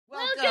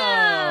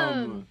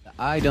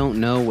I Don't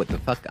Know What the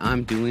Fuck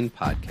I'm Doing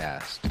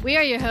podcast. We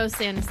are your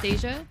hosts,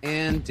 Anastasia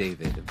And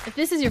David. If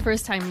this is your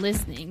first time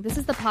listening, this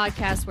is the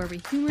podcast where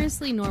we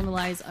humorously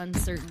normalize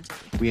uncertainty.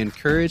 We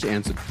encourage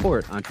and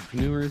support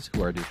entrepreneurs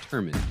who are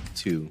determined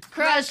to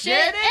crush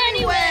it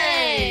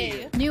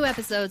anyway! New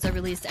episodes are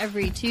released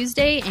every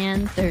Tuesday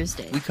and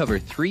Thursday. We cover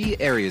 3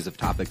 areas of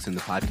topics in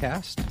the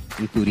podcast,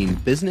 including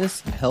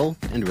business, health,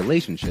 and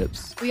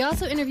relationships. We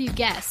also interview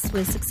guests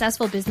with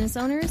successful business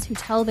owners who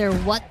tell their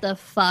what the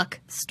fuck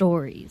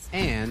stories.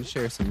 And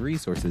share some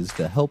resources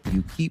to help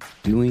you keep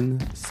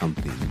doing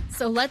something.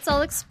 So let's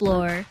all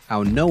explore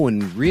how no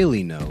one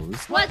really knows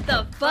what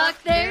the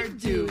fuck they're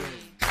doing.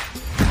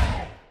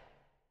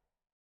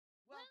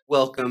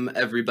 Welcome,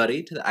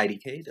 everybody, to the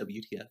IDK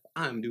WTF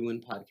I'm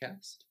Doing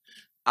podcast.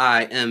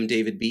 I am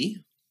David B.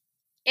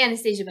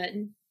 Anastasia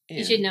Button.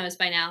 You should know us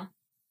by now.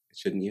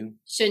 Shouldn't you?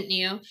 Shouldn't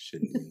you?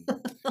 Shouldn't you?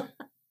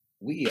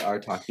 We are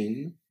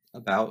talking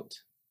about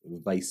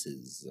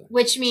vices.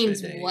 Which means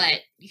today.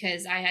 what?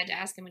 Because I had to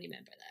ask him what he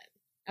meant by that.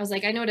 I was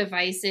like, I know what a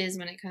vice is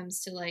when it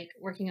comes to like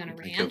working on a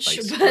ranch,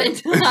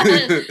 but not,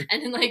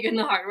 and then like in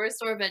the hardware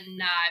store, but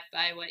not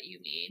by what you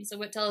mean. So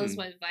tell us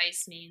what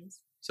vice means.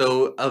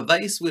 So a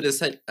vice would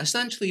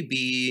essentially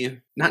be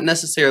not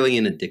necessarily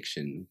an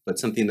addiction, but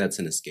something that's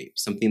an escape.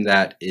 Something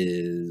that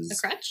is...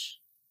 A crutch?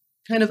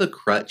 Kind of a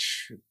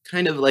crutch.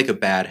 Kind of like a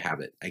bad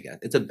habit, I guess.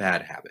 It's a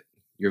bad habit.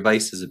 Your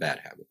vice is a bad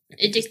habit.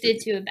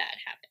 Addicted to a bad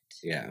habit.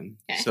 Yeah.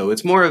 Okay. So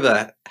it's more of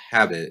a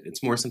habit.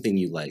 It's more something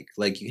you like.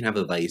 Like you can have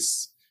a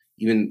vice,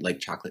 even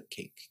like chocolate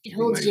cake. It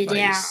holds you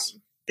down.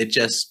 It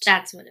just...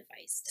 That's what a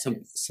vice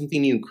does.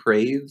 Something you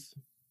crave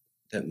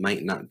that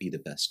might not be the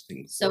best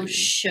thing for you. So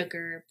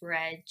sugar,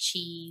 bread,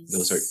 cheese.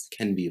 Those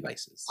can be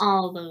vices.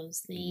 All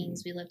those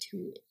things we love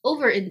to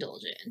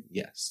overindulge in.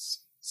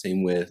 Yes.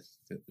 Same with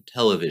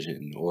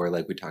television, or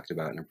like we talked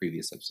about in a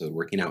previous episode,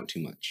 working out too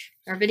much.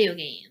 Or video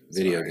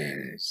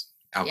games.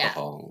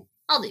 Alcohol.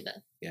 Yeah. All the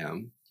above. Yeah.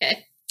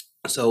 Okay.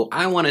 So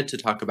I wanted to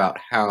talk about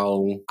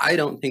how I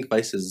don't think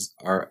vices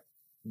are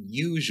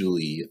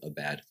usually a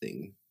bad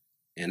thing,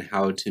 and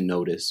how to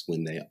notice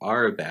when they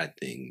are a bad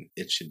thing,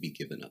 it should be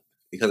given up.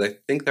 Because I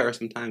think there are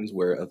some times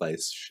where a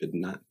vice should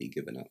not be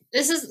given up.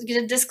 This is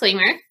a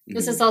disclaimer. Mm-hmm.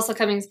 This is also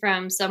coming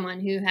from someone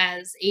who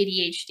has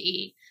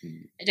ADHD,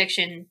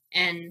 addiction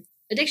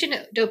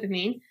to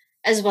dopamine,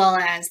 as well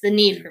as the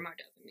need for more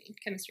dopamine,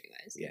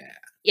 chemistry-wise. Yeah.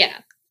 Yeah.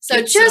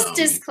 So just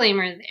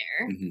disclaimer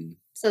there,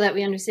 so that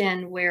we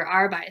understand where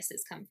our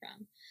biases come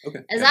from.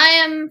 Okay. As I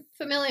am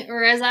familiar,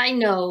 or as I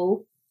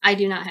know, I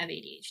do not have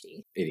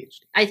ADHD.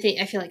 I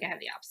feel like I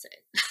have the opposite.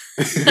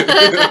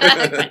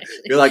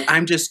 You're like,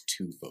 I'm just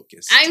too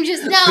focused.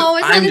 It's not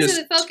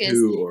necessarily the focus.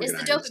 It's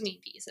the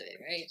dopamine piece of it,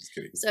 right? Just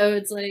kidding. So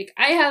it's like,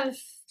 I have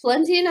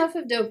plenty enough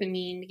of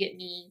dopamine to get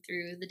me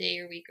through the day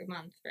or week or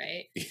month,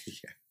 right?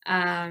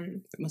 Yeah.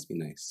 That must be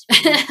nice.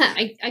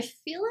 I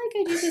feel like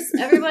I do this.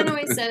 Everyone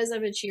always says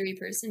I'm a cheery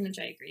person, which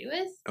I agree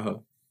with. Uh-huh.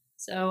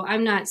 So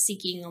I'm not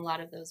seeking a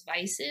lot of those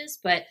vices,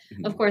 but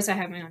of course I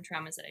have my own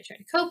traumas that I try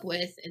to cope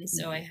with. And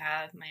so I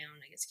have my own,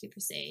 I guess you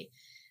could say,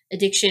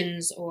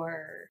 addictions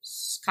or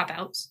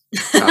cop-outs.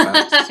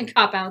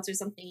 Cop-outs or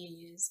something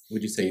you use.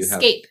 Would you say you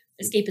have...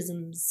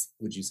 Escapisms.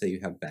 Would you say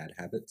you have bad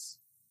habits?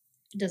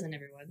 Doesn't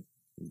everyone.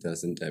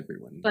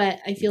 But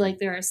I feel like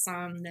there are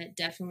some that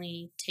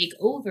definitely take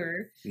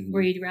over,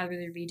 where you'd rather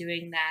be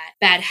doing that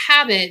bad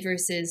habit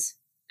versus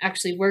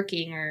actually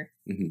working or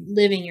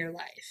living your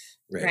life.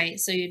 Right.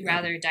 So you'd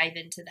rather dive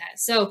into that.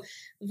 So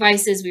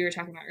vices we were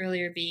talking about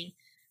earlier being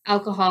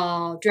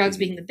alcohol, drugs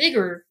being the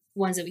bigger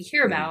ones that we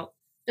hear about,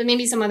 but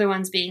maybe some other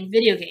ones being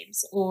video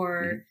games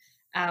or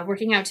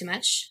working out too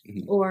much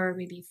or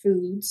maybe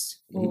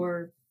foods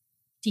or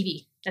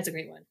TV. That's a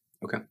great one.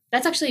 Okay.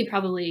 That's actually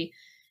probably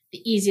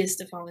the easiest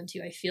to fall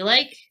into, I feel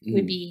like,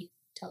 would be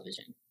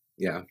television.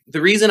 Yeah.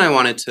 The reason I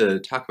wanted to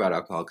talk about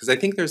alcohol, because I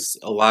think there's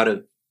a lot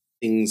of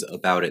things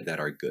about it that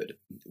are good,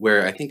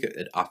 where I think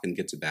it often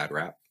gets a bad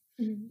rap.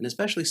 And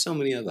especially so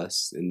many of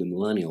us in the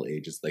millennial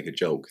age, it's like a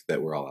joke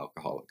that we're all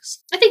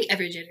alcoholics. I think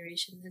every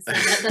generation has said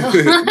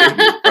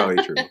that, though.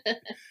 Probably true.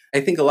 I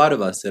think a lot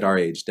of us at our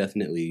age,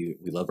 definitely,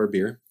 we love our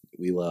beer.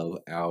 We love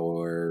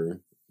our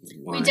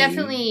wine. We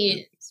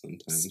definitely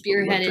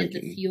spearheaded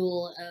the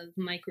fuel of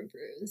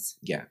microbrews.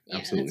 Yeah,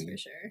 absolutely.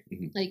 That's for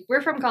sure. Like,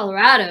 we're from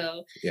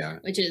Colorado,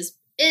 which is,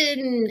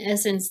 in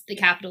essence, the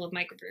capital of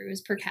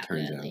microbrews, per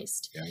capita at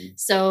least. Yeah.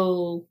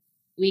 So...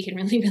 we can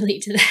really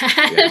relate to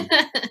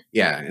that.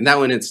 Yeah, and that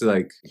one, it's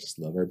like, I just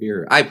love our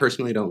beer. I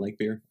personally don't like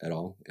beer at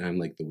all, and I'm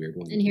like the weird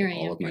one. And here I am,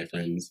 all of my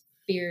friends.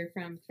 Beer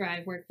from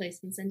Thrive Workplace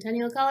in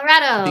Centennial,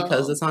 Colorado.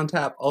 Because it's on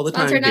tap all the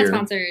time here. Not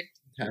sponsored.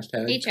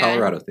 Hashtag hey,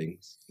 Colorado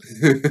things.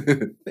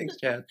 Thanks,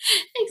 Chad.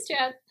 Thanks,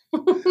 Chad.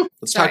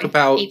 Let's talk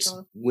about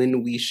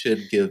when we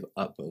should give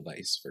up a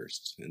vice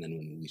first, and then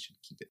when we should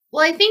keep it.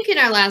 Well, I think in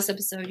our last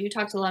episode, you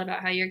talked a lot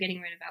about how you're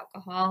getting rid of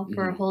alcohol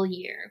for a whole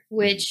year,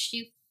 which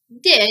you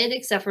did,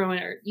 except for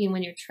when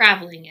you're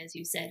traveling, as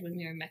you said, when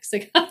we were in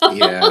Mexico.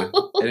 Yeah,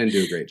 I didn't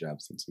do a great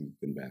job since we've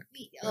been back.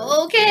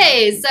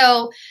 Okay,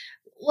 so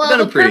Well,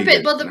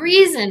 the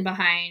reason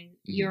behind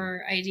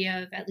your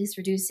idea of at least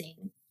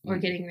reducing or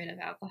getting rid of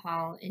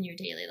alcohol in your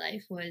daily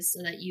life was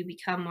so that you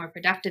become more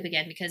productive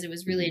again, because it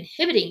was really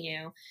inhibiting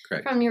you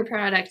from your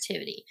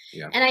productivity.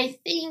 Yeah. And I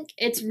think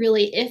it's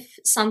really, if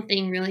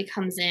something really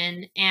comes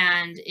in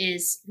and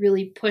is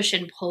really push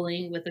and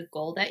pulling with a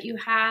goal that you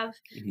have,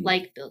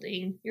 like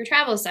building your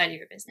travel side of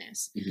your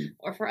business,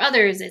 or for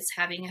others, it's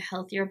having a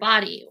healthier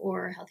body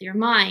or a healthier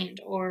mind,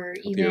 or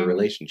even a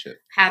relationship.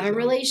 Have a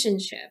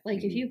relationship.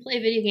 Like if you play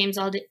video games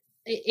all day,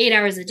 8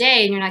 hours a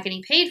day, and you're not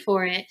getting paid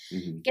for it,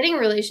 getting a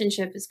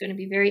relationship is going to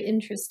be very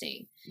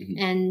interesting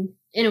and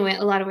in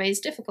a lot of ways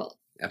difficult.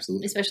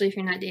 Absolutely. Especially if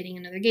you're not dating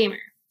another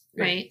gamer,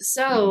 right?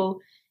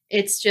 So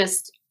it's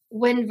just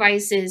when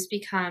vices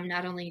become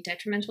not only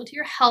detrimental to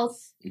your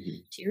health,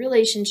 to your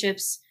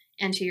relationships,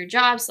 and to your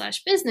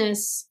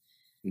job/business,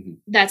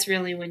 that's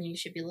really when you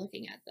should be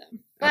looking at them.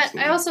 But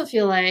Absolutely. I also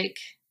feel like,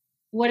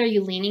 what are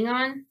you leaning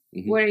on?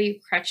 What are you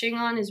crutching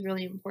on is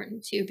really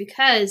important too,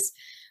 because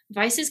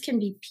vices can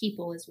be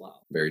people as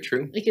well. Very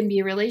true. It can be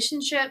a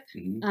relationship,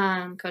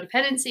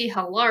 codependency,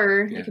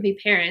 it can be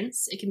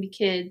parents, it can be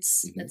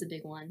kids. That's a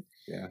big one.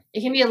 Yeah.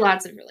 It can be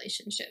lots of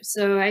relationships.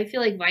 So I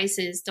feel like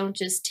vices don't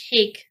just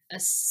take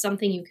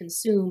something you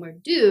consume or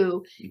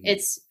do,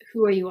 it's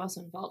who are you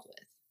also involved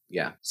with.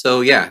 Yeah. So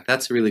yeah,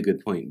 that's a really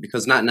good point,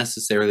 because not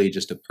necessarily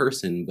just a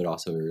person, but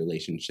also a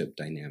relationship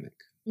dynamic.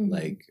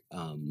 Like,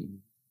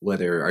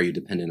 whether are you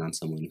dependent on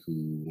someone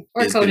who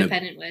or is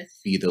codependent with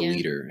be the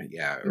leader,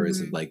 or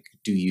is it like,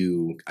 do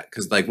you?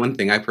 Because like one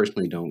thing I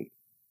personally don't.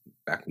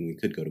 Back when we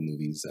could go to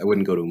movies, I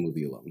wouldn't go to a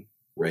movie alone,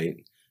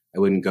 right? I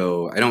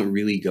don't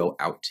really go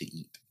out to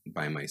eat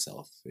by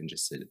myself and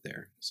just sit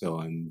there. So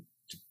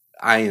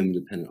I am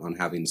dependent on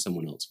having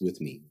someone else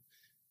with me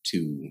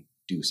to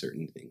do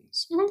certain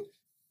things.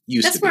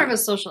 That's more of a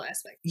social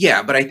aspect.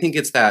 Yeah, but I think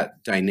it's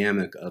that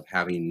dynamic of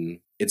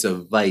it's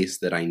a vice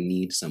that I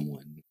need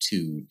someone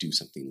to do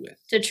something with.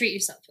 To treat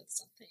yourself with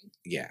something.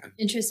 Yeah.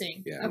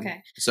 Interesting. Yeah.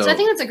 Okay. So I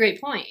think that's a great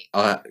point.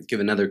 I'll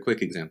give another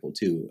quick example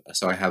too.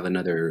 So I have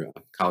another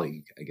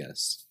colleague, I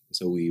guess.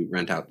 So we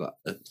rent out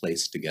a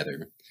place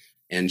together,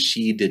 and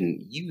she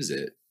didn't use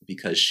it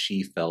because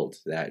she felt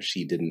that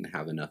she didn't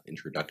have enough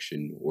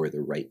introduction or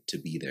the right to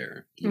be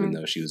there, even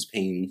though she was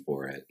paying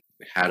for it,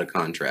 had a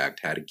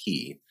contract, had a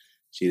key.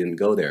 She didn't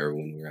go there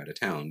when we were out of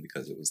town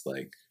because it was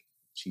like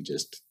she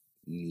just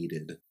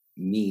needed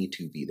me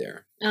to be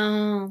there.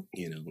 Oh.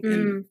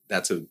 And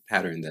that's a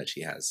pattern that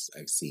she has,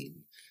 I've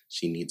seen.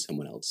 She needs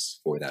someone else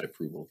for that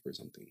approval for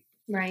something.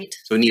 Right.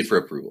 So a need for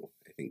approval,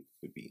 I think,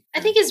 would be. I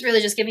think it's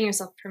really just giving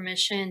yourself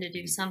permission to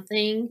do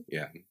something.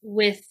 Yeah.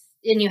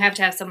 And you have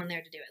to have someone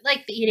there to do it.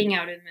 Like the eating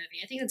out of the movie.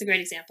 I think that's a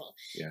great example.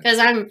 Yeah. Because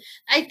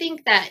I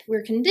think that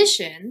we're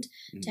conditioned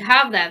to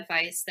have that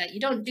vice that you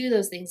don't do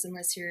those things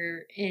unless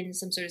you're in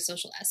some sort of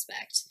social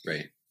aspect.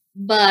 Right.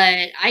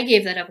 But I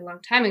gave that up a long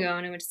time ago,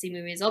 and I went to see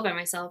movies all by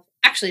myself.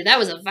 Actually, that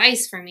was a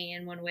vice for me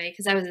in one way,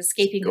 because I was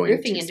escaping the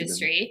roofing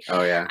industry.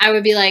 Oh, yeah. I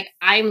would be like,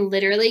 I'm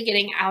literally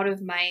getting out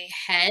of my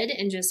head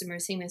and just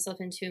immersing myself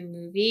into a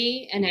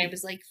movie. And it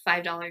was like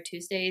 $5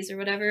 Tuesdays or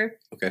whatever.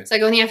 Okay. So I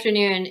go in the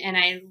afternoon, and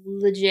I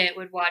legit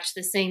would watch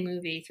the same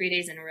movie 3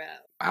 days in a row.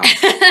 Wow.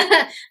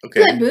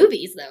 Okay. Good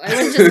movies, though. I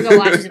wouldn't just go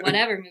watch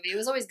whatever movie. It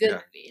was always good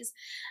movies.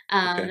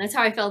 That's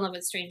how I fell in love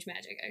with Strange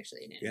Magic,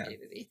 actually, an animated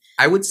movie.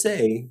 I would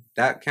say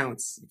that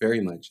counts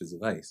very much as a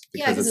vice.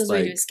 Because it's a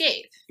way to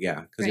escape.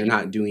 Yeah, because you're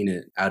not doing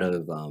it out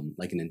of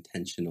like an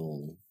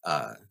intentional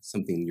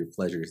something your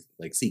pleasure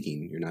like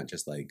seeking. You're not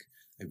just like,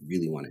 I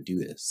really want to do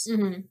this.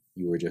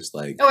 You were just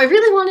like, oh, I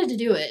really wanted to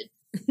do it.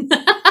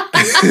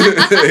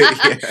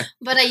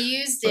 But I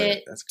used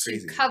it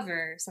to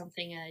cover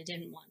something I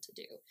didn't want to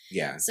do.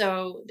 Yeah.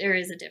 So there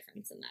is a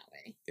difference in that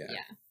way. Yeah.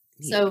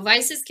 So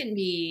vices can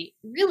be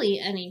really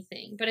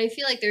anything, but I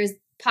feel like there's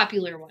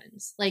popular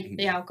ones like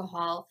the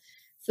alcohol,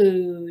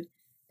 food,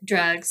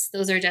 drugs.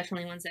 Those are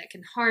definitely ones that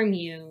can harm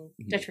you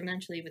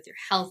detrimentally with your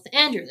health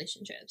and your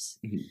relationships.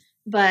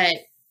 But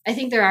I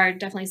think there are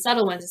definitely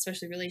subtle ones,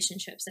 especially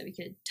relationships, that we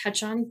could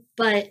touch on.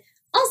 But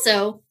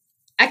also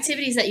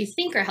activities that you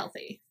think are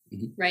healthy,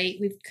 right?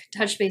 We've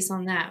touched base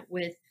on that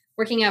with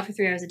working out for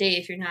 3 hours a day.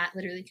 If you're not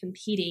literally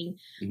competing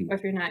or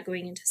if you're not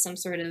going into some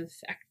sort of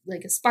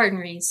like a Spartan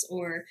race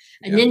or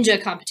a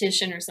ninja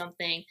competition or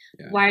something,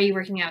 why are you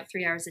working out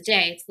 3 hours a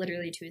day? It's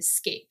literally to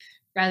escape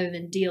rather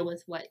than deal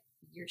with what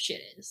your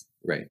shit is.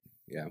 Right.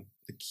 Yeah.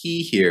 The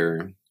key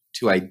here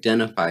to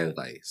identify a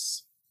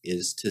vice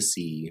is to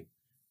see,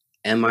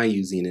 am I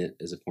using it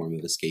as a form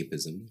of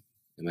escapism?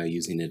 Am I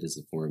using it as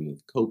a form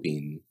of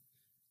coping?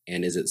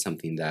 And is it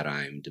something that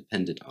I'm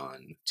dependent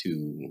on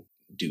to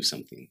do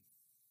something?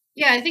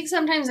 Yeah, I think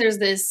sometimes there's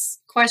this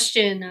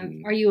question of,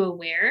 are you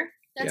aware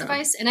that's a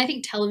vice? And I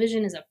think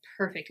television is a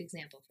perfect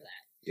example for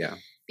that. Yeah.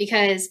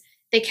 Because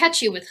they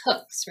catch you with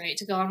hooks, right,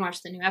 to go and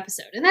watch the new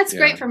episode. And that's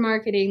great for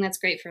marketing. That's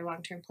great for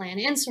long-term plan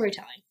and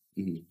storytelling.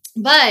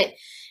 But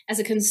as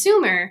a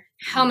consumer,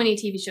 how many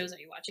TV shows are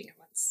you watching at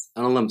once?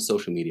 I'll lump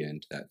social media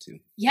into that too.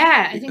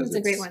 Yeah, I think that's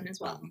a great one as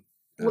well.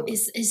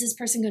 is this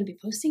person going to be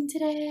posting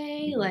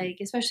today? Like,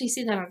 especially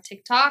see that on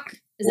TikTok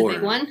is a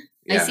big one.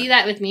 Yeah. I see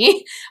that with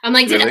me. I'm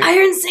like, did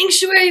Iron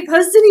Sanctuary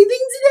post anything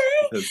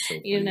today? That's so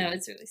funny. You know,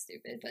 it's really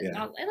stupid, but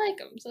I like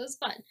him, so it's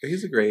fun.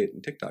 He's a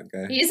great TikTok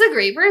guy. He's a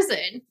great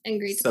person and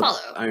great to follow.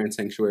 Iron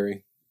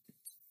Sanctuary.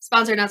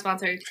 Sponsored, not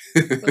sponsored.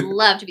 Would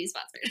love to be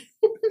sponsored.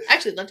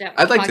 Actually, love to have.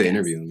 I'd like to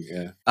interview him.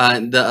 Yeah.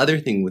 The other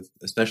thing with,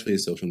 especially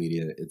with social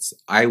media,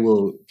 I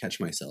will catch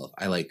myself.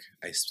 I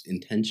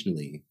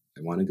intentionally.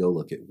 I want to go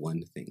look at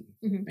one thing.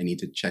 I need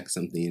to check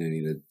something. I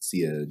need to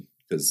see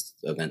because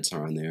events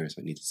are on there,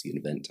 so I need to see an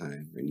event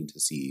time, or I need to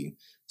see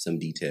some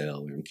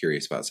detail, or I'm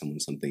curious about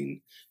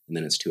something, and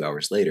then it's 2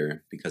 hours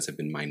later because I've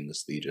been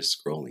mindlessly just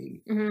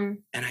scrolling,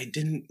 and I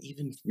didn't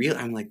even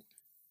realize. I'm like,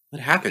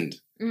 what happened?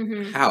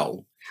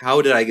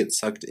 How did I get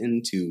sucked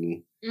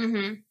into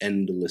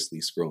endlessly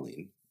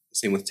scrolling?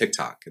 Same with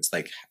TikTok. It's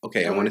like,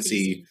 okay, I want to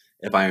see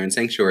if Iron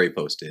Sanctuary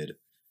posted.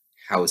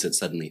 How is it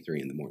suddenly 3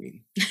 a.m?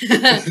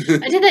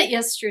 I did that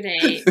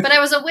yesterday, but I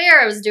was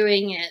aware I was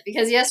doing it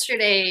because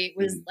yesterday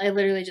I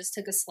literally just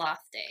took a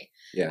sloth day.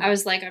 Yeah. I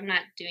was like, I'm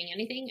not doing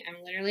anything.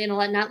 I'm literally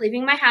not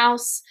leaving my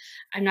house.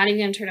 I'm not even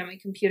going to turn on my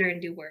computer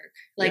and do work.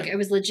 Like, it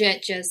was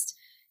legit just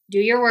do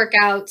your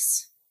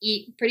workouts,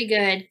 eat pretty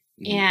good,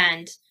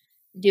 and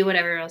do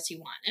whatever else you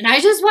want. And I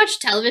just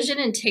watched television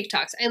and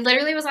TikToks. I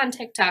literally was on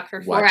TikTok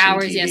for 4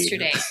 hours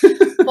yesterday.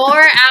 4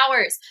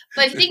 hours.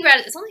 But if you think about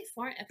it, it's only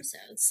 4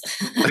 episodes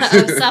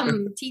of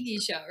some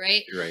TV show,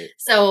 right? Right.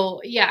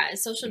 So, yeah,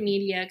 social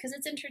media, because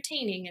it's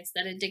entertaining. It's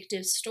that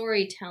addictive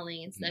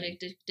storytelling. It's that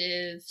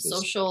addictive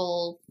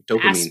social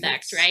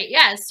aspect, right?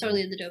 Yeah, it's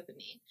totally the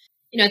dopamine.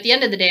 You know, at the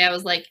end of the day, I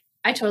was like,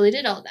 I totally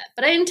did all that,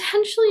 but I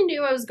intentionally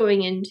knew I was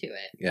going into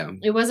it. Yeah.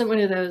 It wasn't one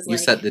of those, you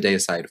set the day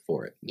aside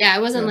for it. Yeah,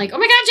 it wasn't like, oh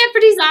my God,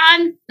 Jeopardy's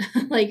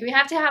on. Like, we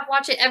have to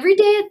watch it every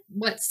day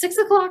at, 6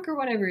 o'clock or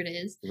whatever it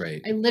is.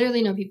 Right. I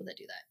literally know people that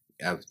do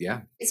that.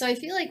 Yeah. So I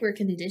feel like we're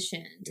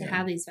conditioned to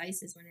have these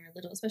vices when we're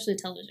little, especially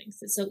television,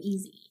 because it's so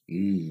easy.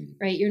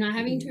 Right? You're not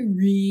having to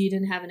read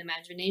and have an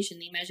imagination.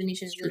 The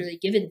imagination is literally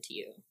given to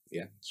you.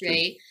 Yeah.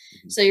 Right?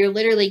 So you're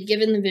literally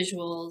given the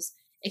visuals.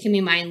 It can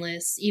be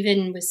mindless,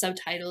 even with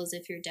subtitles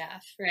if you're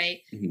deaf, right?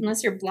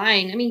 Unless you're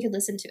blind, I mean, you could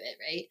listen to it,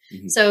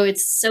 right? So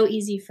it's so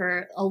easy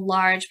for a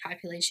large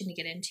population to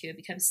get into. It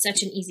becomes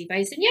such an easy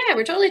vice. And yeah,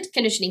 we're totally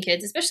conditioning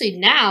kids, especially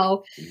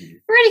now.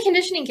 We're already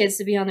conditioning kids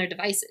to be on their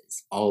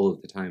devices. All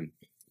of the time.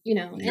 You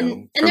know,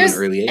 and there's,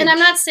 an early age. And I'm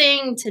not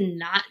saying to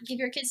not give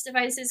your kids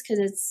devices because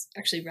it's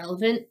actually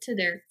relevant to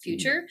their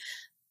future,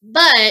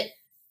 but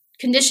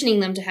conditioning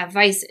them to have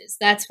vices,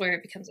 that's where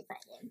it becomes a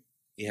problem.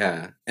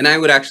 Yeah. And I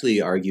would actually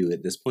argue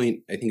at this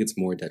point, I think it's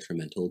more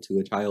detrimental to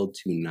a child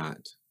to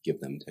not give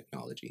them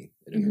technology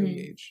at an early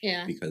age.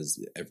 Yeah.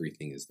 Because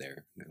everything is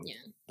there now. Yeah.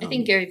 I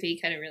think Gary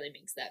Vee kind of really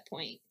makes that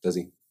point. Does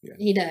he? Yeah.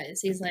 He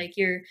does. He's like,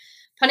 you're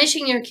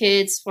punishing your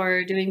kids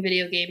for doing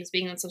video games,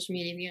 being on social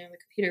media, being on the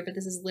computer, but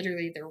this is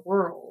literally their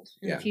world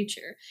in the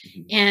future.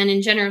 And in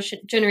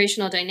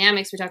generational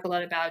dynamics, we talk a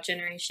lot about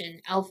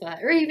Generation Alpha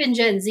or even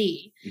Gen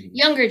Z,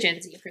 younger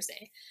Gen Z per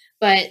se.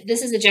 But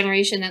this is a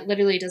generation that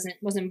literally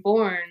wasn't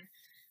born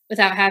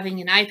without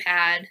having an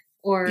iPad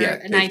or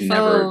an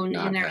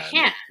iPhone in their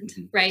hand,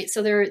 right?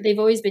 So they've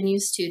always been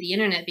used to the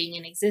internet being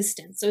in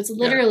existence. So it's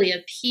literally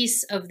a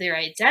piece of their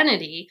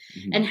identity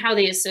and how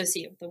they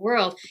associate with the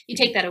world. You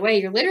take that away,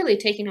 you're literally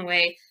taking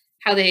away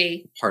how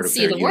they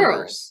see the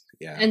world.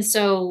 Yeah. And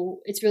so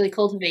it's really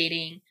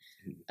cultivating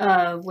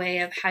a way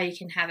of how you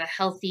can have a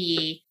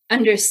healthy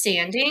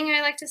understanding,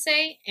 I like to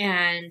say,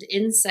 and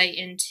insight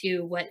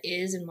into what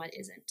is and what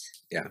isn't.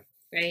 Yeah.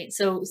 Right?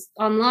 So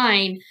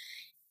online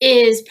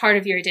is part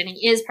of your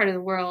identity, is part of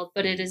the world,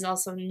 but it is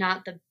also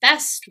not the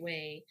best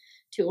way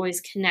to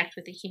always connect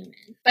with a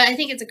human. But I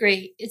think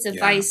it's a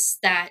vice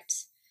that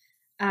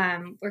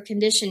we're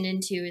conditioned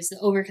into is the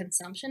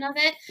overconsumption of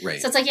it. Right.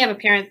 So it's like you have a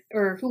parent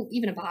or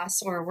even a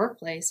boss or a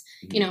workplace,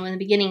 you know, in the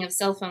beginning of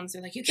cell phones,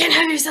 they're like, you can't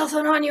have your cell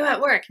phone on you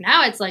at work.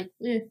 Now it's like,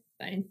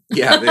 fine.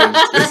 Yeah.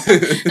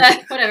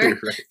 Whatever.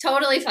 Right.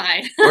 Totally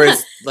fine. Or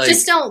it's like,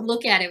 just don't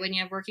look at it when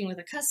you're working with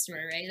a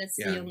customer, right? That's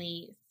the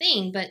only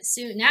thing. But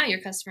soon now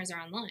your customers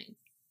are online.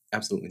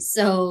 Absolutely.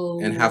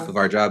 So, and half of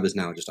our job is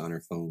now just on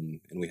our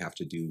phone, and we have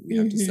to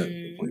set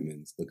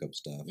appointments, look up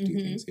stuff, do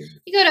things here.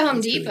 You go to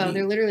Home Depot, really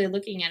they're literally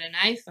looking at an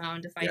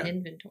iPhone to find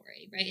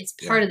inventory, right? It's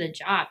part of the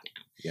job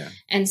now. Yeah.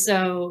 And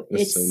so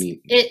it's so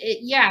neat.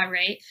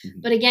 Right.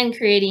 But again,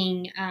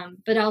 creating,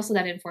 but also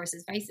that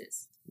enforces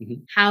vices.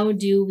 How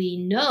do we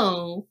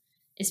know,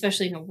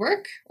 especially in a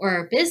work or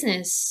a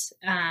business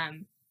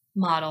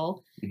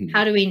model,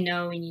 how do we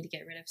know we need to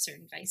get rid of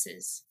certain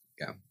vices?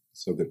 Yeah.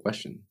 So good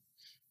question.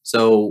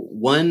 So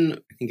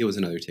I think it was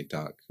another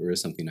TikTok or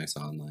something I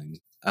saw online.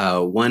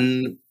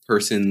 One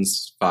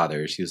person's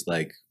father, she was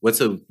like,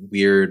 what's a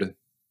weird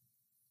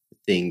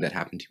thing that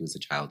happened to you as a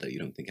child that you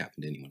don't think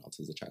happened to anyone else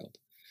as a child?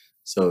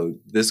 So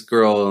this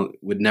girl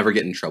would never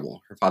get in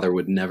trouble. Her father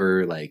would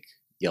never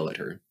yell at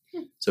her.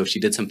 So if she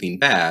did something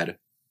bad,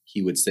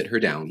 he would sit her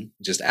down,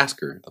 just ask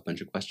her a bunch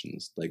of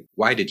questions. Like,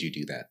 why did you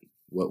do that?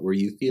 What were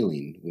you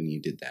feeling when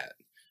you did that?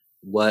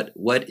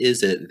 what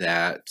is it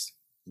that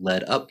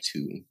led up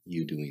to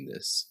you doing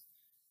this?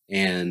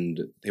 And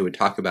they would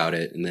talk about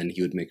it, and then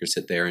he would make her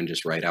sit there and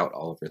just write out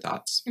all of her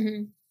thoughts.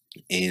 Mm-hmm.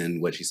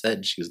 And what she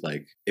said, she was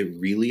like, it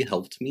really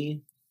helped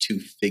me to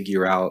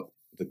figure out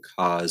the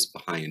cause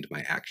behind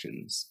my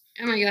actions.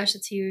 Oh my gosh,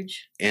 that's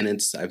huge.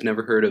 And I've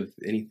never heard of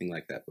anything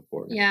like that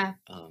before. Yeah.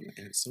 And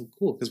it's so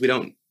cool because we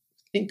don't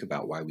think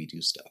about why we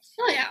do stuff.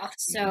 Oh yeah.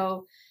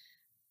 So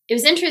it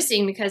was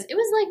interesting because it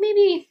was like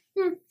maybe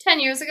 10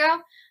 years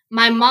ago.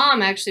 My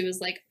mom actually was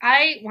like,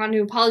 I want to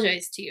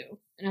apologize to you.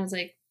 And I was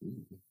like,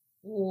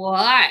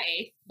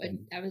 why? But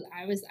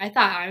I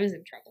thought I was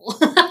in trouble.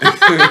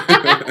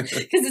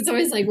 Because it's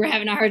always like, we're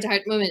having a hard time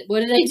moment.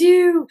 What did I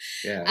do?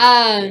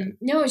 Yeah.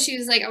 No, she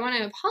was like, I want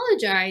to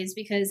apologize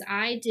because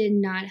I did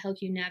not help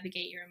you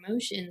navigate your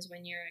emotions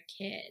when you're a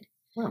kid.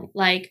 Wow.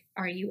 Like,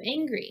 are you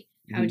angry?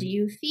 How do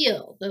you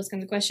feel? Those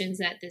kinds of questions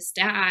that this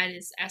dad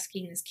is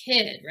asking this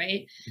kid,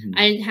 right? Mm-hmm.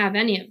 I didn't have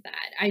any of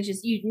that.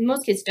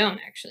 Most kids don't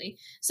actually.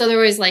 So there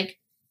was like,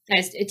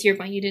 guys, to your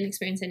point, you didn't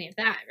experience any of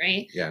that,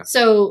 right? Yeah.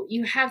 So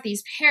you have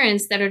these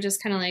parents that are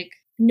just kind of like,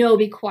 no,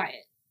 be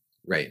quiet.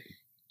 Right.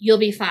 You'll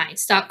be fine.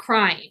 Stop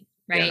crying.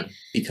 Right. Yeah,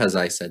 because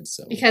I said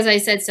so. Because I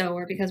said so,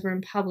 or because we're in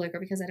public, or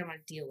because I don't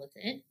want to deal with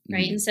it.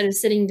 Right. Mm-hmm. Instead of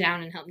sitting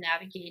down and help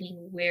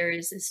navigating where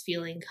is this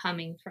feeling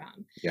coming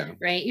from. Yeah.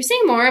 Right. You're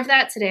seeing more of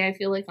that today, I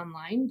feel like,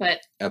 online,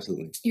 but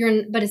absolutely.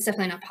 But it's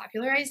definitely not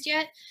popularized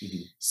yet. Mm-hmm.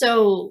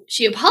 So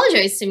she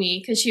apologized to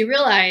me because she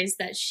realized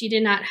that she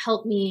did not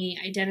help me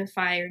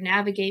identify or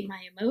navigate my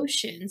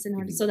emotions in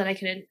order so that I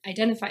could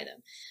identify them.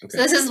 Okay. So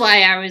this is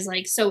why I was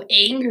like so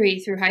angry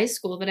through high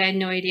school, but I had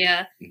no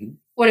idea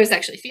what I was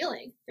actually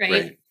feeling.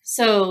 Right.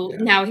 So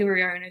now here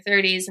we are in our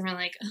 30s and we're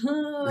like,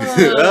 oh,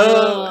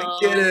 I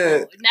get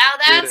it. Now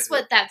that's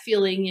what that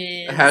feeling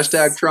is.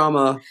 Hashtag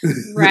trauma.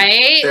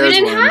 Right? We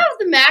didn't have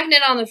the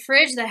magnet on the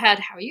fridge that had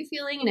how are you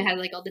feeling? And it had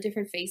like all the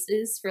different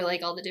faces for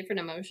like all the different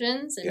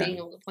emotions and being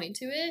able to point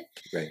to it.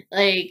 Right.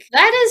 Like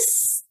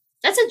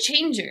that's a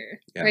changer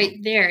right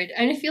there.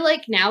 And I feel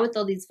like now with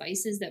all these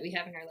vices that we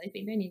have in our life,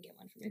 maybe I need to get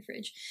one for my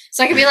fridge.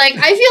 So I can be like,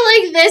 I feel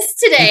like this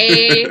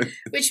today,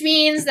 which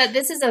means that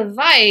this is a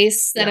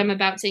vice that I'm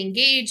about to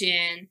engage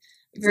in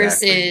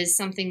versus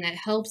something that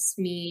helps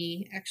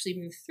me actually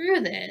move through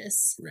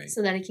this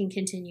so that I can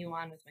continue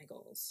on with my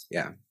goals.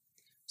 Yeah.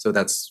 So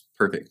that's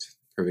perfect.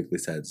 Perfectly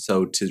said.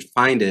 So to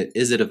find it,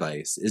 is it a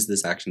vice? Is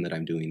this action that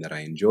I'm doing that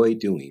I enjoy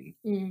doing?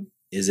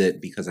 Is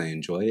it because I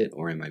enjoy it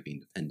or am I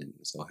being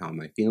dependent? So how am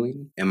I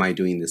feeling? Am I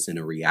doing this in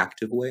a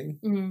reactive way?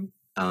 Mm-hmm.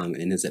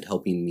 And is it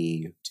helping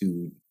me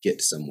to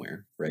get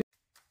somewhere, right?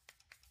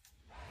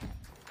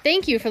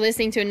 Thank you for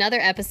listening to another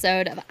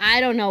episode of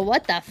I Don't Know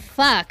What the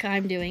Fuck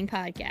I'm Doing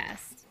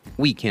podcast.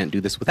 We can't do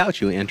this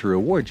without you, and to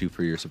reward you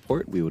for your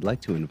support, we would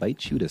like to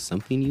invite you to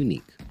something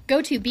unique.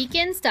 Go to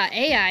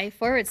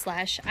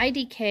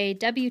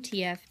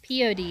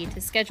beacons.ai/IDKWTFPOD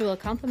to schedule a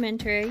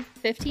complimentary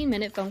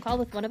 15-minute phone call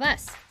with one of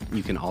us.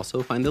 You can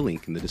also find the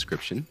link in the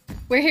description.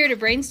 We're here to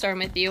brainstorm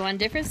with you on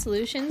different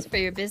solutions for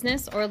your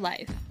business or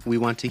life. We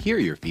want to hear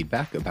your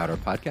feedback about our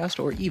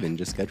podcast or even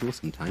just schedule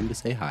some time to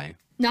say hi.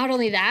 Not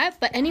only that,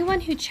 but anyone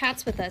who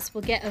chats with us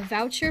will get a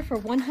voucher for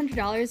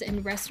 $100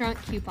 in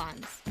restaurant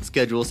coupons.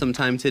 Schedule some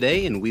time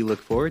today, and we look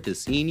forward to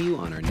seeing you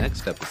on our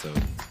next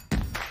episode.